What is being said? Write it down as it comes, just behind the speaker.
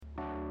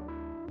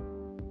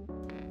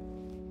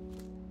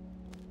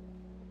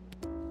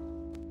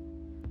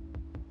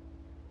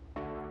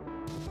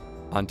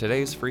On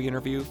today's free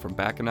interview from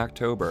back in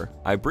October,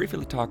 I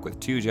briefly talk with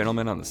two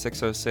gentlemen on the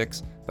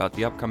 606 about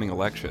the upcoming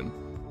election.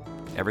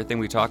 Everything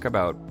we talk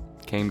about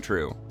came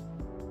true.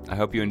 I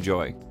hope you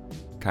enjoy.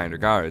 Kind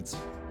regards,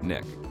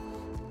 Nick.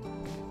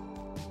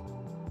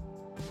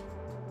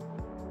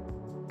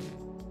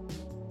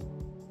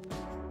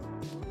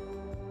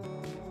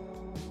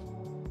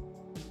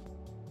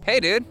 Hey,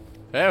 dude.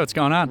 Hey, what's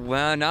going on?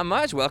 Well, not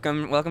much.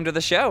 Welcome to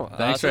the show.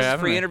 Thanks for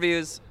having free me.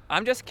 interviews.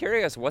 I'm just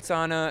curious, what's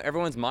on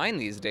everyone's mind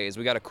these days?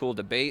 We got a cool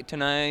debate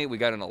tonight. We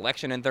got an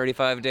election in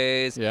 35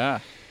 days. Yeah.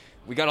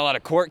 We got a lot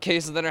of court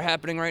cases that are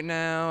happening right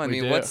now. I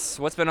mean, do.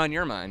 what's been on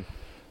your mind?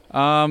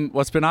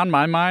 What's been on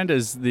my mind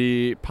is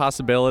the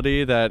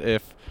possibility that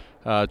if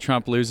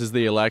Trump loses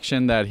the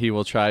election, that he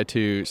will try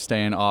to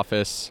stay in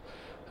office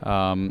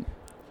by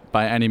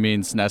any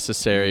means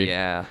necessary.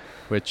 Yeah.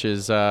 Which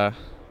is, I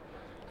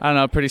don't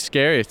know, pretty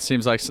scary. It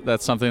seems like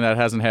that's something that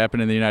hasn't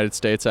happened in the United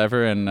States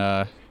ever,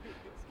 and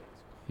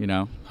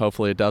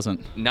hopefully it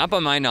doesn't. Not by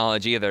my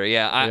knowledge either.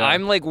 Yeah,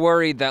 I'm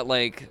worried that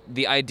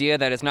the idea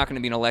that it's not going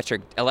to be an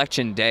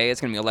election day,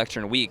 it's going to be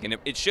election week, and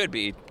it should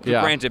be.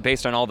 Yeah. Granted,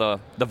 based on all the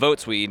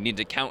votes we need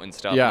to count and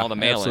stuff, and all the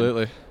mail-in.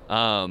 Absolutely.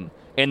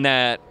 And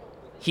that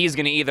he's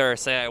going to either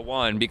say I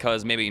won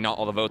because maybe not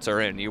all the votes are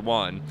in, you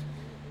won,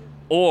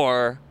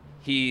 or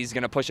he's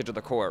going to push it to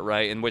the court,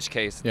 right? In which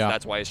case,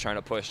 that's why he's trying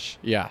to push.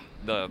 Yeah.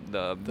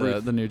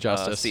 The new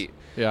justice seat.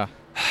 Yeah.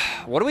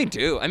 What do we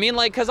do? I mean,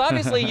 because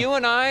obviously you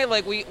and I,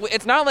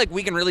 it's not like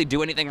we can really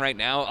do anything right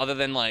now other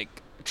than,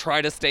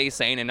 try to stay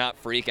sane and not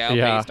freak out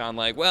based on,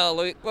 what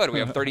do we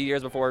have, 30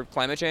 years before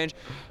climate change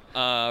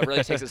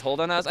really takes its hold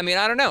on us? I mean,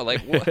 I don't know.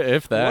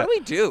 If that. What do we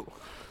do?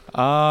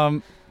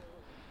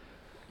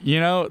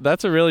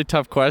 That's a really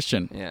tough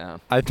question. Yeah.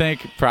 I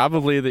think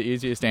probably the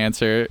easiest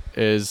answer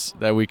is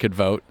that we could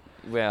vote.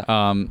 Yeah.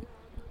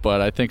 But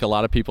I think a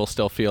lot of people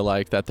still feel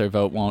like that their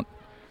vote won't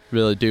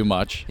really do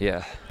much.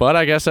 Yeah. But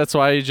I guess that's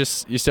why you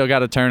still got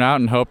to turn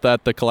out and hope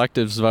that the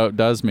collective's vote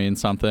does mean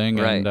something.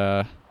 Right.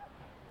 And,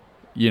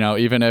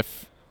 even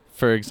if,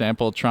 for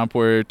example, Trump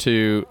were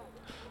to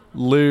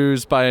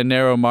lose by a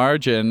narrow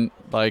margin,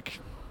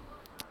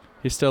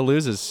 he still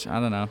loses. I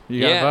don't know.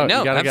 You got to vote.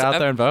 You got to get out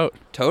there and vote.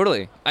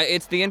 Totally.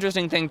 It's the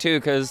interesting thing, too,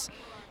 because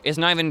it's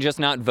not even just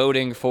not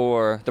voting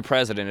for the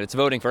president. It's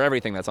voting for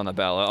everything that's on the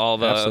ballot. All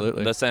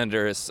the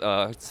senators,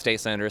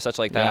 state senators, such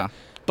like that. Yeah.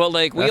 But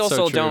we That's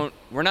also so true.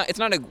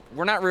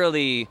 we're not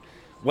really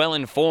well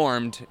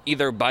informed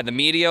either by the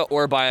media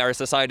or by our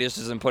society. Just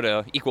doesn't put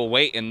a equal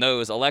weight in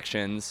those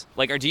elections.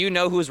 Or do you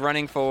know who's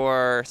running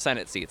for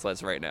Senate seats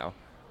right now?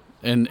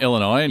 In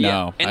Illinois?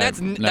 No. Yeah. And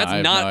that's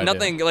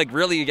nothing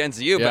really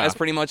against you, but that's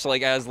pretty much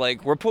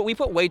we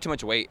put way too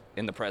much weight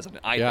in the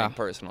president, I think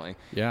personally.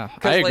 Yeah.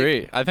 I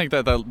agree. I think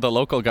that the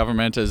local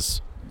government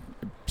is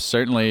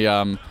certainly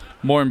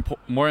more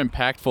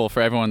impactful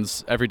for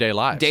everyone's everyday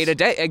lives. Day to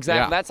day,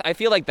 exactly. Yeah. I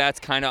feel like that's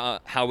kind of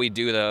how we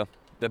do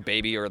the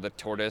baby or the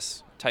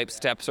tortoise type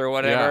steps or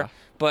whatever. Yeah.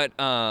 But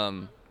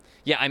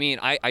I mean,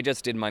 I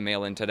just did my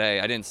mail-in today.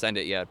 I didn't send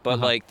it yet,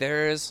 but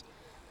there's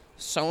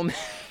so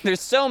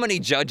many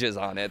judges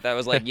on it that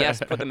was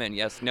yes, put them in,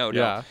 yes, no,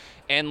 don't. Yeah.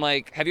 And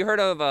have you heard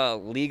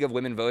of League of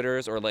Women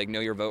Voters or Know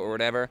Your Vote or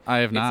whatever? I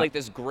have not. It's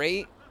this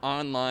great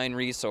online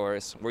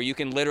resource where you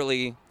can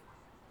literally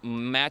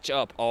match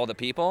up all the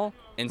people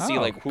and see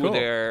who cool.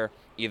 they're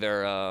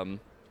either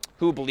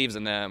who believes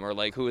in them or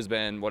who has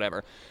been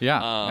whatever.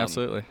 Yeah,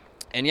 absolutely.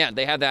 And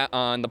they have that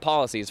on the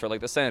policies for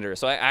the senators.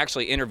 So I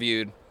actually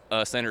interviewed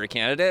a senator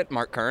candidate,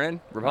 Mark Curran,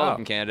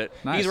 Republican candidate.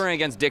 Nice. He's running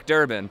against Dick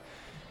Durbin.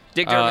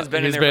 Dick Durbin's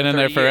been in there. He's been in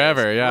there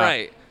forever. Years. Yeah.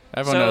 Right.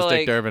 Everyone knows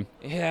Dick Durbin.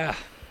 Yeah.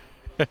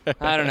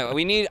 I don't know.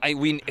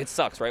 It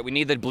sucks, right? We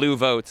need the blue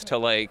votes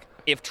to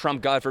if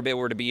Trump, God forbid,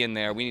 were to be in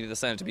there, we need the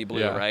Senate to be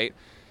blue, right?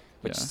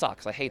 Which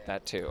sucks. I hate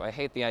that too. I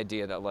hate the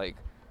idea that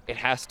it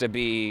has to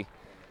be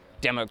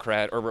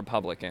Democrat or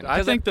Republican.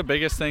 I think the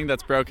biggest thing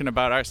that's broken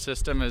about our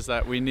system is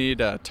that we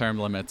need term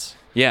limits.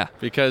 Yeah.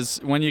 Because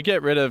when you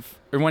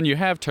when you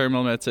have term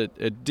limits,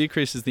 it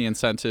decreases the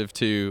incentive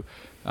to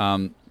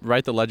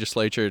write the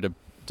legislature to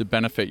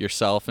benefit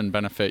yourself and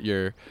benefit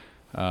your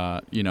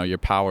your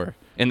power.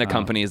 In the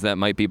companies that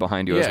might be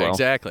behind you as well.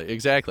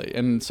 Exactly.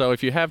 And so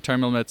if you have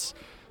term limits,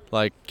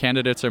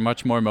 candidates are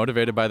much more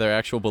motivated by their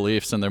actual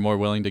beliefs and they're more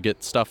willing to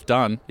get stuff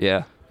done.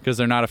 Yeah. Because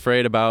they're not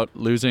afraid about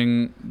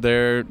losing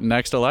their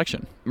next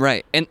election.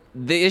 Right. And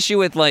the issue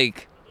with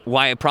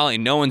why probably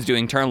no one's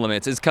doing term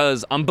limits is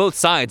because on both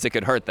sides it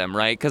could hurt them,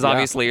 right? Because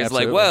obviously it's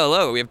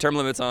absolutely. we have term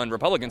limits on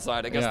Republican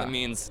side. I guess that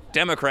means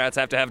Democrats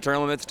have to have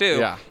term limits too.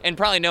 Yeah. And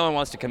probably no one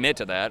wants to commit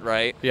to that,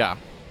 right? Yeah.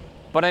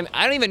 But I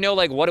don't even know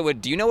what it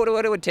would. Do you know what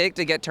it would take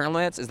to get term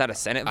limits? Is that a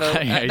Senate vote?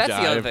 That's the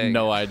other thing. I have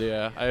no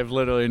idea. I have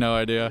literally no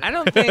idea. I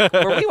don't think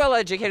were we well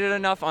educated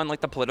enough on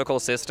the political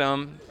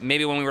system?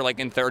 Maybe when we were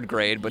in third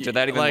grade, but did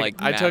that even matter?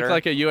 I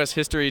took a U.S.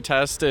 history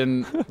test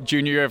in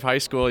junior year of high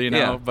school,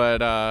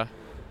 but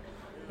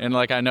And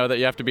like, I know that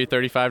you have to be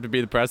 35 to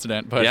be the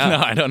president, but no,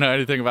 I don't know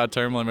anything about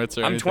term limits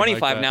or anything. I'm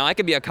 25 like that. now. I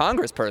could be a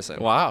congressperson.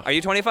 Wow. Are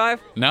you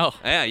 25? No.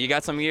 Yeah, you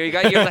got years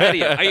ahead of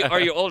you. Are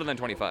you older than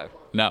 25?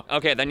 No.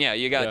 Okay, then yeah,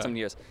 you got some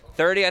years.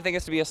 30, I think,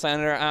 is to be a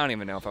senator. I don't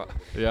even know if.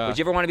 Would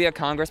you ever want to be a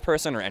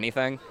congressperson or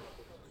anything?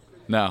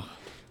 No.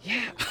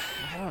 Yeah.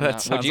 I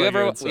don't know. Would you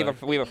ever?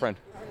 We have a friend.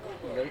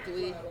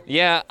 Locally?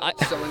 Yeah.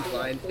 So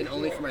inclined, and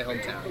only for my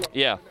hometown.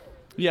 Yeah.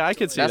 Yeah, I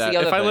could see that.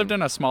 If I lived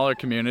in a smaller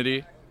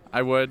community,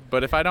 I would.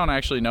 But if I don't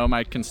actually know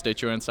my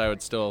constituents, I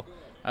would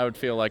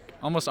feel like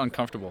almost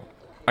uncomfortable.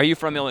 Are you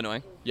from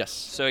Illinois? Yes.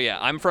 So yeah,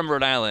 I'm from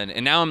Rhode Island,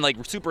 and now I'm like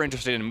super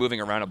interested in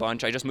moving around a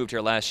bunch. I just moved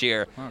here last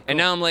year, cool. And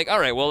now I'm like, all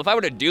right, well, if I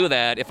were to do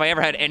that, if I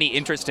ever had any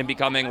interest in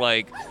becoming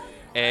like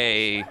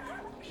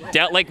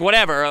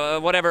whatever,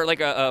 what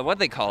do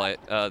they call it?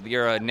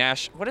 You're a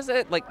what is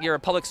it? Like you're a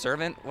public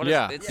servant? What is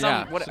it? It's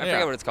I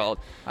forget what it's called.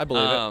 I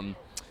believe it.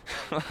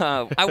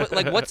 I would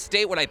like, what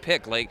state would I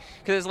pick? Like,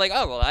 because it's like,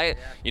 oh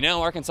well,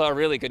 Arkansas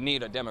really could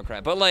need a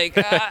Democrat, but like,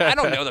 I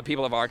don't know the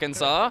people of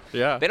Arkansas.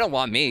 Yeah. They don't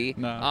want me.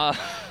 No.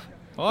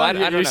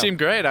 Well, you seem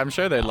great. I'm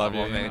sure they'd love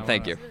you. Man,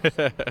 thank you.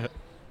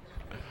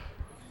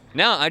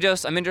 No,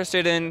 I'm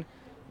interested in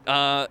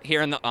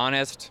hearing the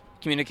honest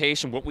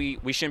communication. What we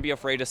shouldn't be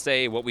afraid to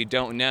say. What we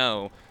don't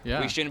know. Yeah.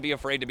 We shouldn't be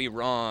afraid to be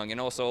wrong.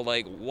 And also,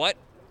 like, what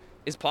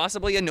is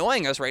possibly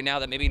annoying us right now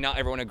that maybe not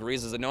everyone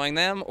agrees is annoying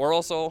them, or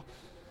also.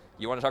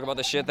 You want to talk about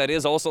the shit that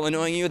is also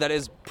annoying you? That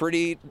is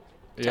pretty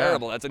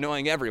terrible. That's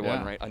annoying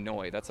everyone, right?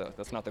 Annoy. That's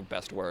not the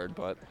best word,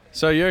 but.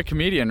 So you're a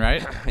comedian,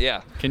 right?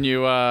 Yeah. Can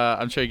you?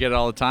 I'm sure you get it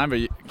all the time, but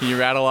can you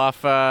rattle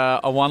off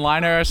a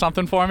one-liner or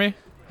something for me?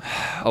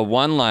 A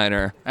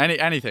one-liner.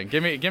 Anything.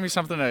 Give me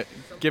something to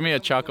give me a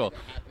chuckle.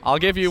 I'll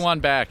give you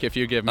one back if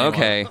you give me one.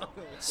 Okay.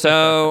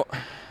 So.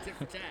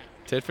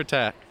 Tit for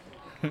tat.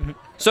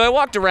 So I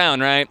walked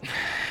around, right?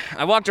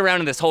 I walked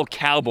around in this whole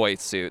cowboy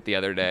suit the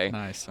other day.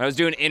 Nice. I was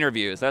doing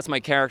interviews. That's my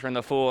character in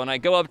The Fool. And I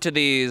go up to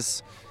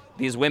these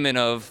women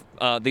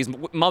these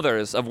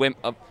mothers of women,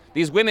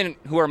 these women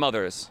who are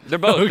mothers. They're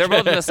both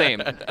the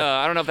same.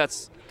 I don't know if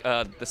that's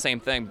the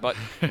same thing, but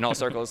in all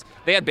circles,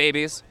 they had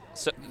babies.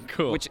 So,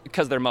 cool.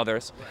 Because they're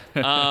mothers.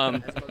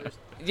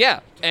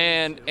 Yeah,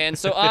 and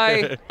so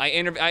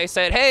I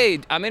said, hey,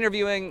 I'm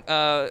interviewing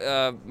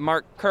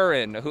Mark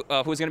Curran,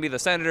 who's going to be the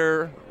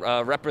senator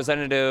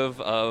representative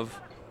of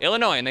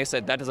Illinois, and they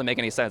said that doesn't make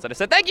any sense. And I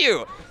said, thank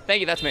you,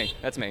 that's me.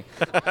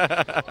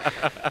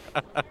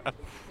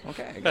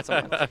 Okay, I got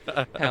someone.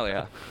 Hell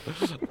yeah.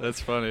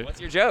 That's funny.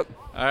 What's your joke?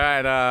 All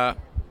right.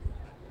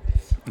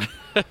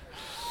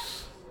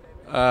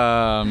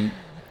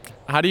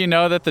 How do you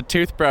know that the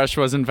toothbrush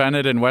was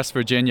invented in West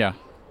Virginia?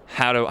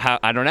 How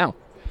I don't know.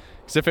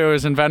 Because if it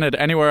was invented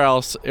anywhere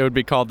else, it would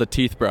be called the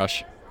teeth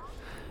brush.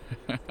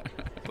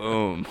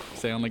 Boom.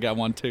 So they only got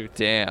one tooth.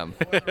 Damn.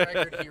 For the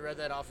record, he read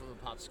that off of a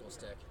popsicle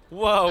stick.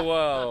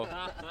 Whoa.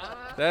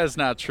 That is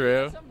not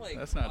true.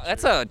 That's not true.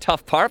 That's a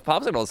tough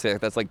popsicle stick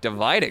that's like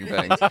dividing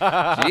things.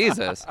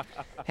 Jesus.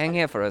 Hang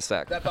here for a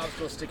sec. That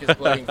popsicle stick is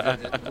voting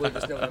for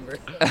this November.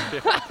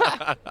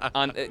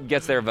 It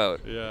gets their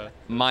vote. Yeah.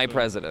 My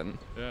president.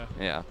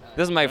 Yeah.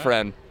 This is my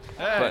friend.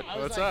 Hey,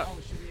 what's up?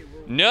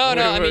 No,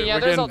 I mean,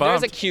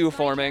 there's a queue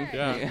forming.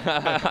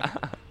 Yeah.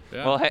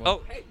 Well, hey,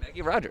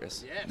 Maggie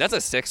Rogers. Yes. That's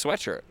a sick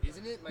sweatshirt.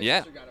 Isn't it? My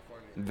sister got it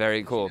for me.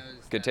 Very cool.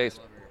 Good taste.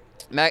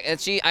 And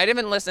I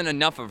didn't listen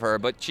enough of her,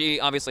 but she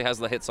obviously has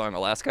the hit song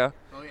Alaska.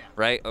 Oh, yeah.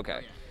 Right? Okay. Oh,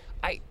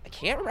 yeah. I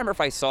can't remember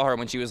if I saw her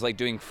when she was like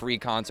doing free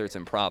concerts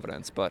in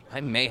Providence, but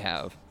I may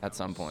have at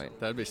some point.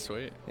 That'd be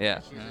sweet.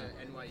 Yeah. She's an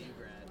NYU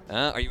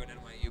grad. Are you an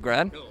NYU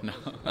grad? No.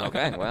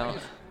 Okay, well.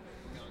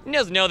 He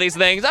doesn't know these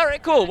things. All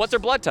right, cool. What's her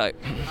blood type?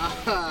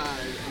 I'm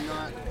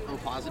not O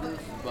positive,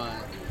 but...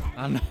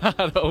 I'm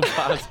not O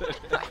positive.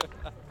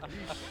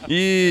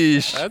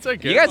 Yeesh. That's a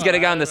good You guys one. gotta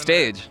get on the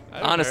stage.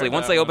 Honestly,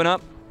 once they open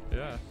up.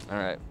 Yeah. All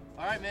right.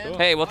 All right, man. Cool.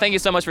 Hey, well, thank you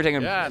so much for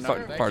taking Yeah, no,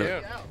 part thank of you.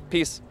 it.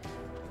 Peace.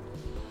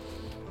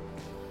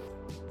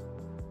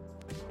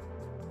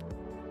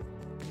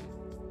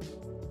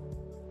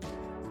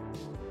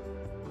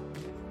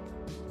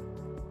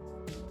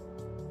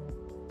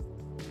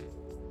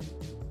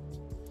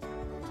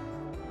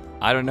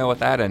 I don't know what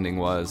that ending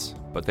was,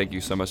 but thank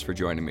you so much for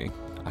joining me.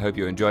 I hope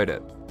you enjoyed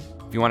it.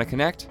 If you want to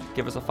connect,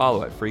 give us a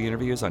follow at Free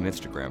Interviews on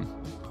Instagram.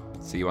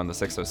 See you on the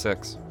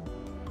 606.